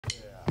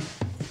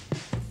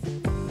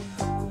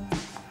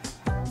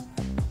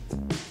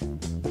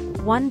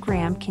1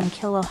 gram can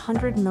kill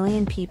 100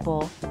 million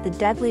people, the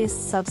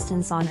deadliest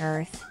substance on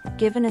Earth.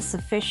 Given a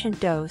sufficient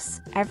dose,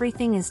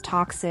 everything is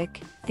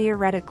toxic.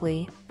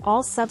 Theoretically,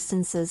 all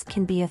substances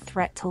can be a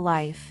threat to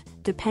life,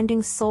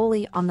 depending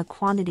solely on the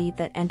quantity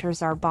that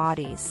enters our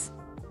bodies.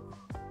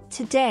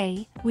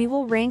 Today, we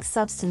will rank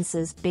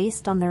substances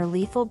based on their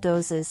lethal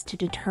doses to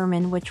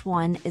determine which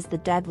one is the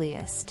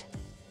deadliest.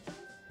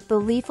 The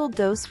lethal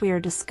dose we are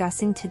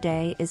discussing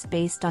today is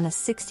based on a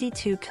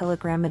 62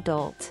 kilogram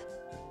adult.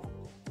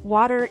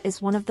 Water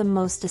is one of the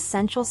most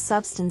essential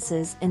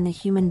substances in the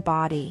human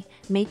body,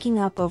 making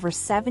up over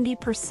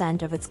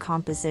 70% of its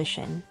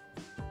composition.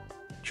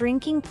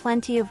 Drinking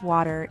plenty of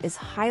water is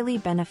highly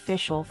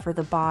beneficial for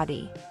the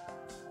body.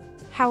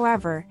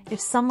 However, if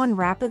someone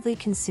rapidly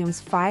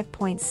consumes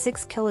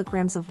 5.6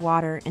 kilograms of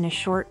water in a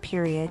short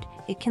period,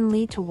 it can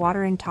lead to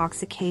water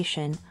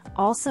intoxication,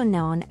 also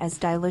known as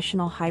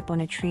dilutional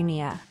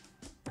hyponatremia.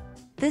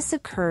 This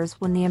occurs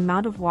when the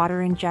amount of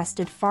water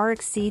ingested far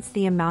exceeds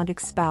the amount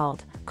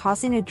expelled,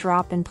 causing a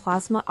drop in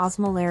plasma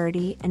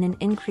osmolarity and an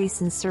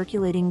increase in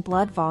circulating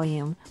blood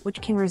volume, which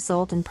can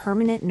result in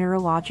permanent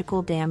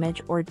neurological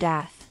damage or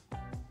death.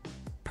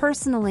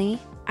 Personally,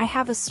 I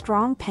have a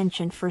strong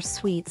penchant for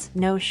sweets,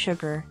 no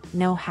sugar,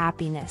 no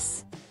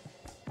happiness.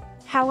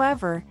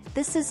 However,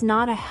 this is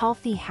not a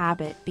healthy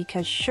habit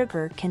because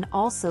sugar can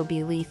also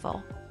be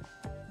lethal.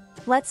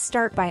 Let's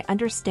start by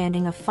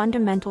understanding a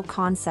fundamental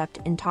concept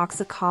in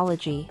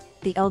toxicology,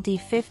 the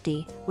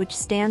LD50, which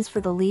stands for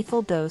the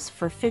lethal dose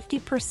for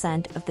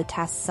 50% of the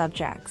test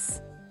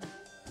subjects.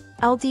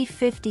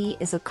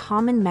 LD50 is a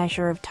common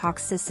measure of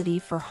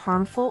toxicity for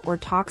harmful or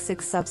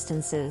toxic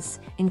substances,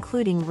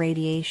 including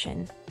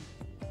radiation.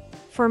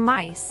 For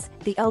mice,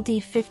 the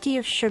LD50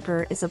 of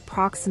sugar is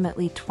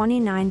approximately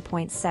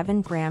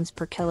 29.7 grams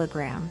per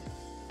kilogram.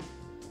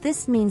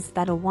 This means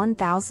that a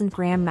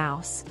 1,000-gram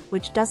mouse,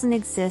 which doesn't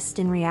exist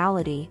in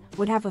reality,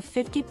 would have a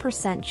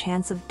 50%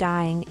 chance of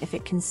dying if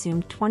it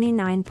consumed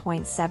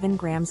 29.7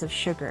 grams of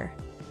sugar.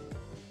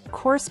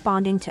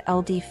 Corresponding to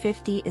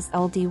LD50 is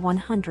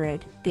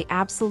LD100, the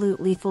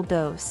absolute lethal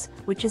dose,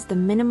 which is the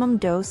minimum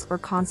dose or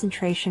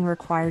concentration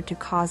required to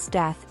cause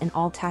death in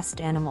all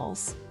test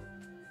animals.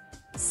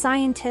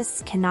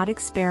 Scientists cannot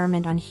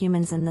experiment on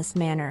humans in this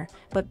manner,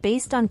 but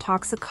based on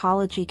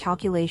toxicology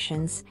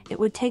calculations, it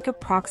would take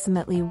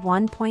approximately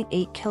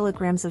 1.8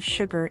 kilograms of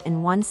sugar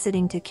in one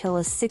sitting to kill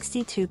a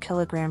 62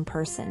 kilogram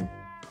person.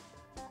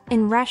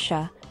 In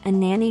Russia, a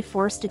nanny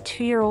forced a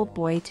 2-year-old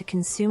boy to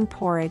consume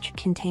porridge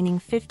containing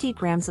 50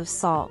 grams of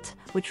salt,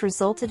 which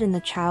resulted in the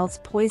child's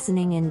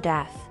poisoning and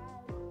death.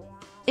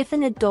 If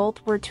an adult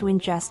were to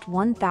ingest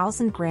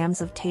 1,000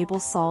 grams of table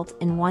salt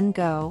in one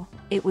go,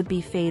 it would be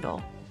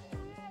fatal.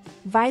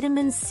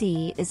 Vitamin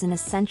C is an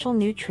essential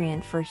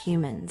nutrient for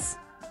humans.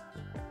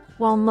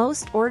 While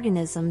most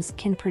organisms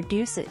can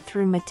produce it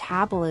through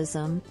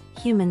metabolism,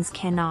 humans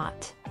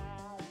cannot.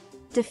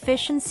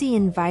 Deficiency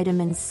in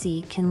vitamin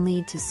C can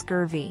lead to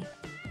scurvy.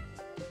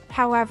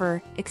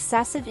 However,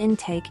 excessive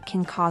intake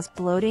can cause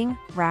bloating,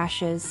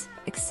 rashes,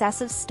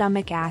 excessive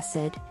stomach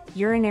acid,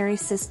 urinary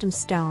system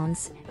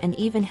stones, and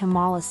even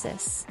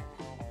hemolysis.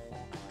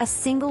 A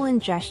single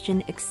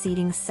ingestion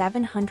exceeding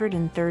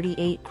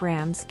 738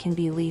 grams can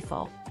be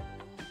lethal.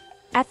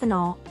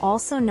 Ethanol,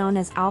 also known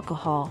as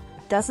alcohol,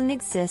 doesn't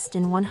exist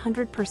in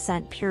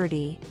 100%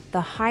 purity.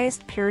 The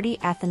highest purity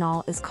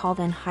ethanol is called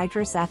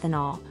anhydrous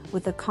ethanol,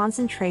 with a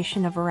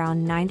concentration of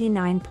around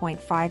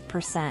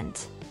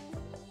 99.5%.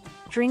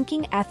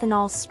 Drinking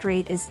ethanol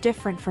straight is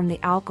different from the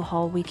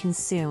alcohol we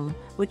consume,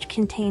 which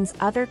contains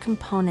other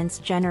components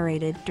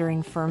generated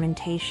during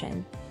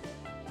fermentation.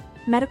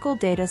 Medical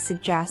data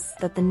suggests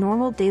that the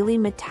normal daily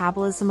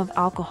metabolism of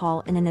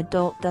alcohol in an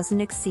adult doesn't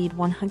exceed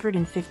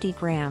 150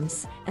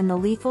 grams, and the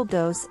lethal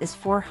dose is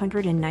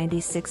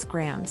 496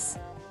 grams.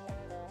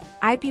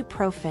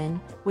 Ibuprofen,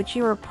 which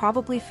you are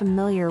probably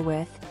familiar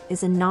with,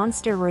 is a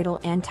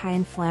non-steroidal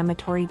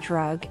anti-inflammatory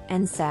drug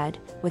 (NSAID)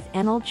 with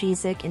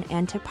analgesic and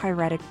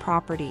antipyretic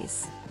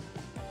properties.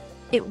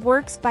 It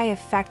works by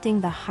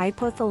affecting the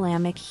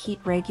hypothalamic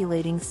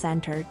heat-regulating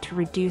center to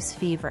reduce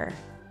fever.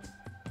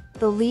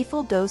 The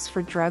lethal dose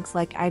for drugs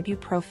like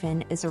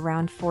ibuprofen is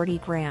around 40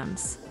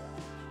 grams.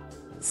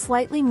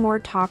 Slightly more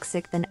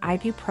toxic than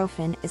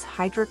ibuprofen is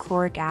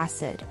hydrochloric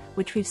acid,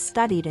 which we've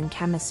studied in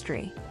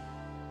chemistry.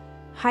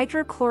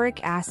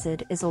 Hydrochloric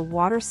acid is a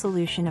water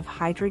solution of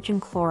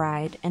hydrogen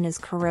chloride and is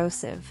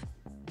corrosive.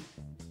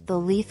 The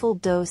lethal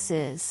dose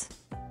is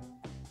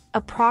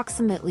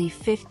approximately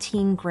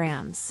 15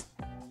 grams.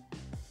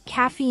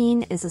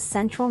 Caffeine is a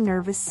central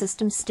nervous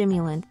system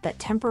stimulant that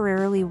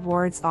temporarily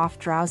wards off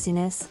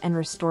drowsiness and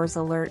restores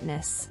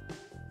alertness.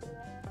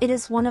 It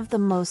is one of the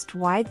most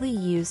widely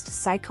used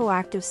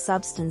psychoactive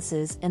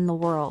substances in the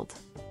world.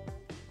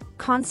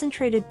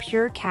 Concentrated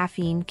pure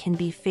caffeine can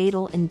be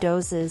fatal in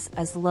doses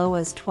as low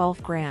as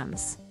 12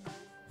 grams.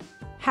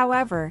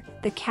 However,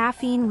 the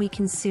caffeine we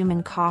consume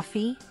in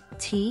coffee,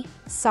 tea,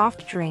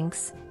 soft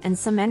drinks, and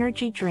some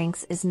energy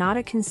drinks is not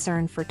a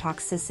concern for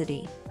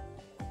toxicity.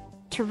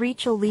 To To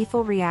reach a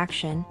lethal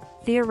reaction,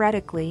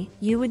 theoretically,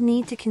 you would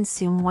need to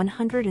consume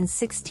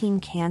 116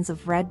 cans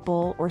of Red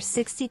Bull or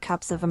 60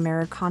 cups of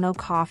Americano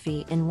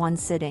coffee in one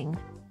sitting.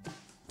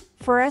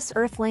 For us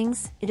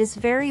Earthlings, it is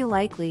very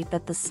likely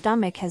that the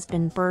stomach has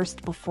been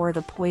burst before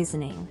the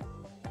poisoning.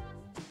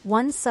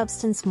 One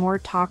substance more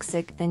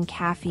toxic than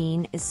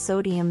caffeine is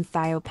sodium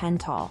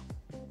thiopental.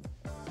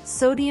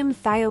 Sodium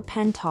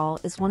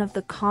thiopental is one of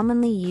the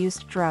commonly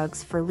used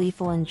drugs for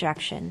lethal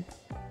injection.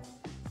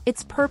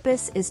 Its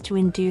purpose is to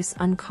induce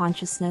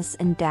unconsciousness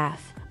and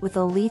death, with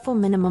a lethal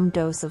minimum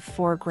dose of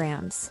 4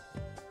 grams.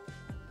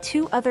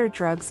 Two other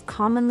drugs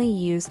commonly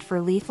used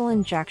for lethal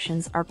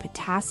injections are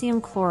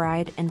potassium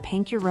chloride and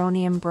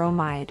pancuronium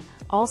bromide,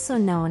 also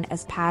known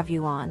as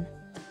Pavulon.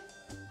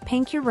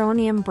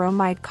 Pancuronium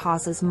bromide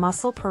causes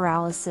muscle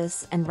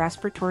paralysis and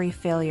respiratory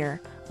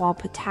failure, while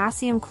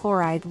potassium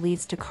chloride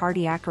leads to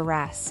cardiac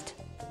arrest.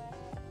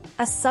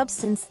 A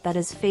substance that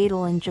is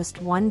fatal in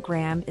just 1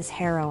 gram is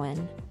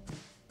heroin.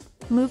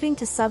 Moving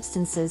to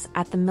substances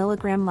at the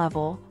milligram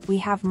level, we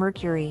have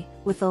mercury,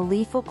 with a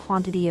lethal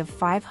quantity of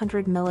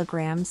 500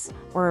 milligrams,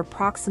 or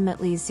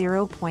approximately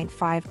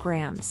 0.5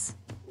 grams.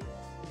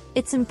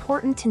 It's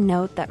important to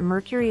note that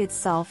mercury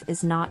itself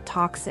is not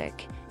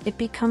toxic. It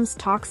becomes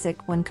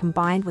toxic when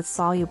combined with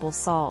soluble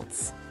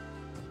salts.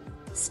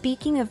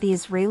 Speaking of the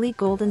Israeli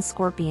golden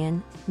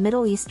scorpion,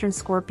 Middle Eastern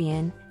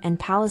scorpion, and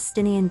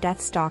Palestinian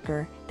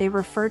deathstalker, they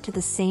refer to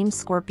the same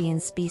scorpion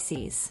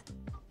species.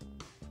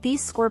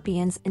 These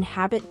scorpions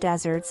inhabit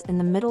deserts in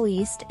the Middle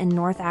East and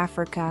North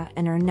Africa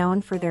and are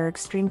known for their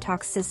extreme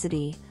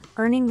toxicity,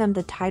 earning them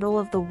the title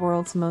of the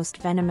world's most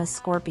venomous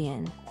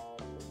scorpion.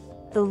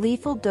 The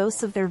lethal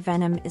dose of their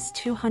venom is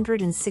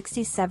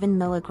 267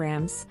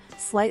 milligrams,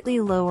 slightly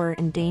lower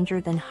in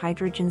danger than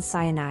hydrogen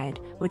cyanide,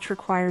 which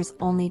requires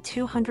only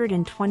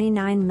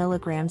 229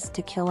 milligrams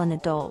to kill an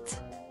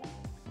adult.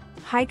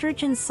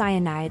 Hydrogen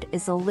cyanide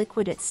is a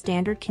liquid at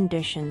standard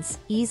conditions,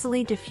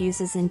 easily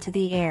diffuses into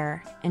the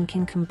air, and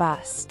can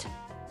combust.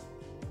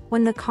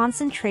 When the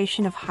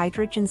concentration of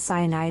hydrogen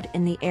cyanide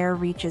in the air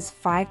reaches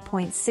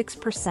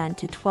 5.6%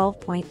 to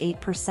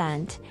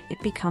 12.8%,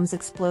 it becomes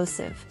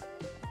explosive.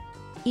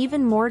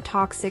 Even more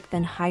toxic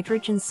than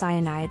hydrogen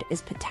cyanide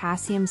is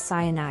potassium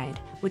cyanide,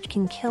 which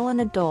can kill an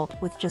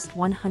adult with just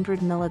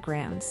 100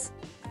 milligrams.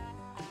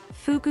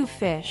 Fugu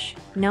fish,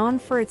 known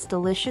for its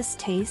delicious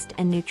taste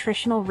and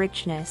nutritional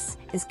richness,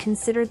 is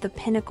considered the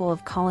pinnacle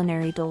of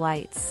culinary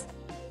delights.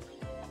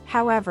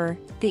 However,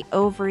 the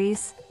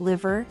ovaries,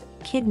 liver,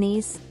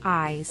 kidneys,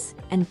 eyes,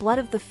 and blood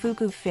of the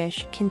fugu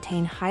fish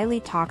contain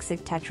highly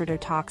toxic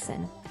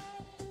tetrodotoxin.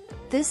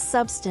 This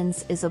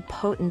substance is a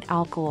potent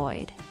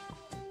alkaloid.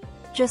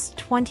 Just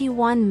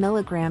 21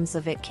 milligrams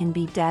of it can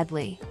be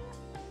deadly.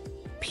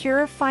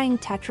 Purifying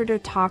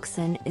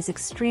tetrodotoxin is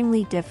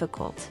extremely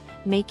difficult,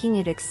 making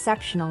it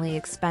exceptionally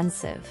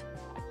expensive.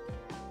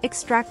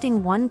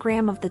 Extracting 1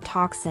 gram of the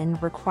toxin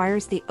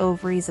requires the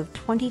ovaries of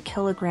 20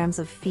 kilograms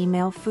of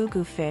female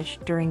fugu fish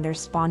during their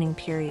spawning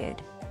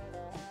period.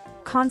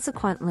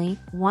 Consequently,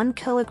 1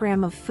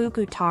 kilogram of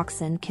fugu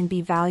toxin can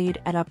be valued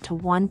at up to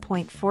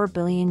 1.4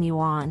 billion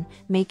yuan,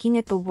 making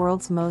it the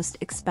world's most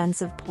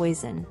expensive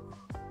poison.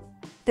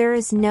 There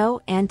is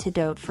no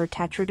antidote for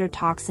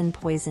tetrodotoxin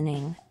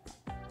poisoning.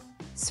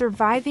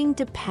 Surviving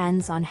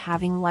depends on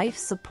having life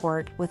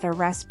support with a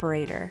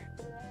respirator.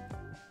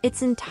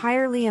 It's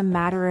entirely a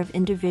matter of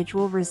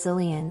individual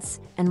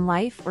resilience, and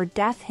life or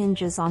death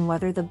hinges on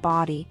whether the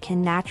body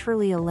can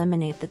naturally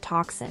eliminate the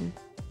toxin.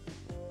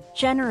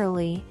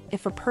 Generally,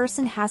 if a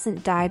person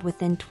hasn't died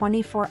within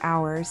 24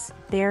 hours,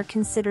 they are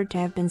considered to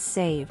have been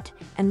saved,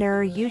 and there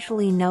are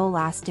usually no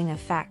lasting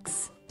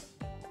effects.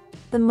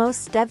 The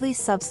most deadly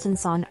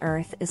substance on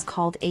Earth is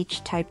called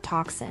H-type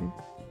toxin.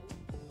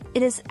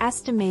 It is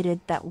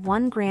estimated that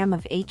 1 gram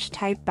of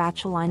H-type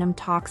botulinum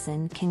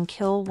toxin can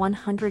kill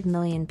 100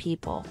 million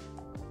people.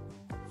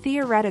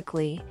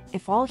 Theoretically,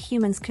 if all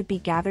humans could be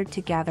gathered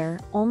together,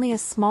 only a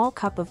small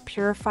cup of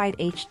purified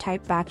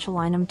H-type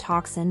botulinum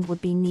toxin would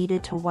be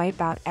needed to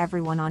wipe out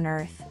everyone on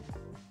Earth.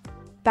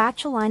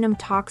 Botulinum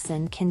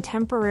toxin can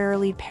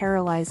temporarily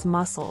paralyze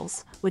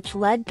muscles, which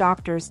led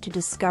doctors to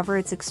discover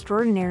its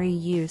extraordinary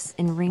use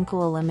in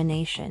wrinkle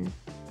elimination.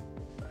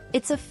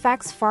 Its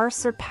effects far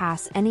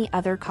surpass any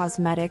other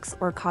cosmetics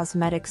or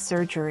cosmetic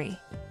surgery.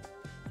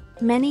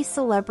 Many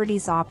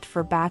celebrities opt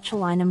for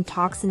botulinum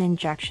toxin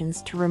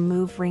injections to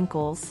remove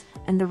wrinkles,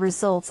 and the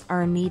results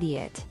are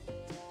immediate.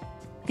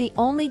 The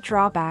only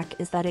drawback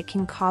is that it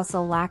can cause a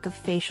lack of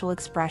facial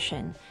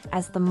expression,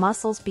 as the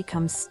muscles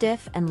become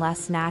stiff and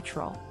less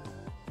natural.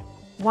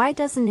 Why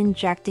doesn't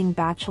injecting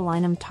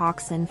botulinum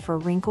toxin for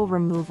wrinkle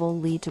removal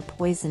lead to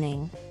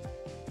poisoning?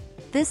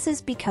 This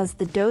is because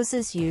the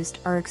doses used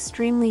are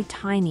extremely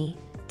tiny,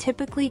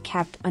 typically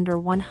kept under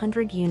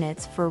 100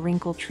 units for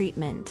wrinkle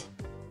treatment.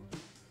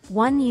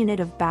 1 unit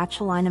of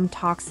botulinum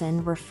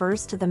toxin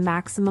refers to the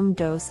maximum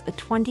dose a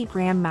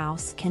 20-gram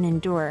mouse can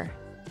endure.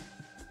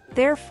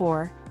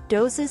 Therefore,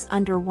 doses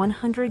under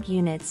 100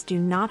 units do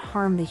not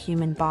harm the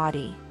human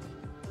body.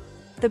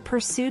 The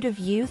pursuit of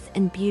youth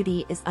and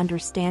beauty is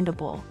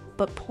understandable,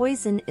 but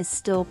poison is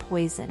still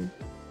poison.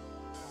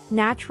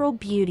 Natural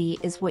beauty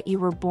is what you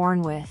were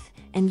born with,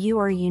 and you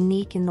are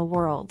unique in the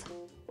world.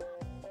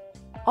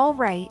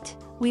 Alright,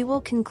 we will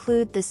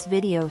conclude this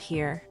video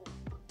here.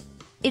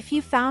 If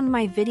you found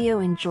my video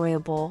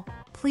enjoyable,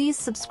 please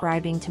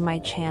subscribing to my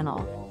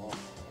channel.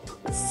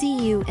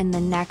 See you in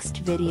the next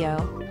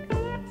video.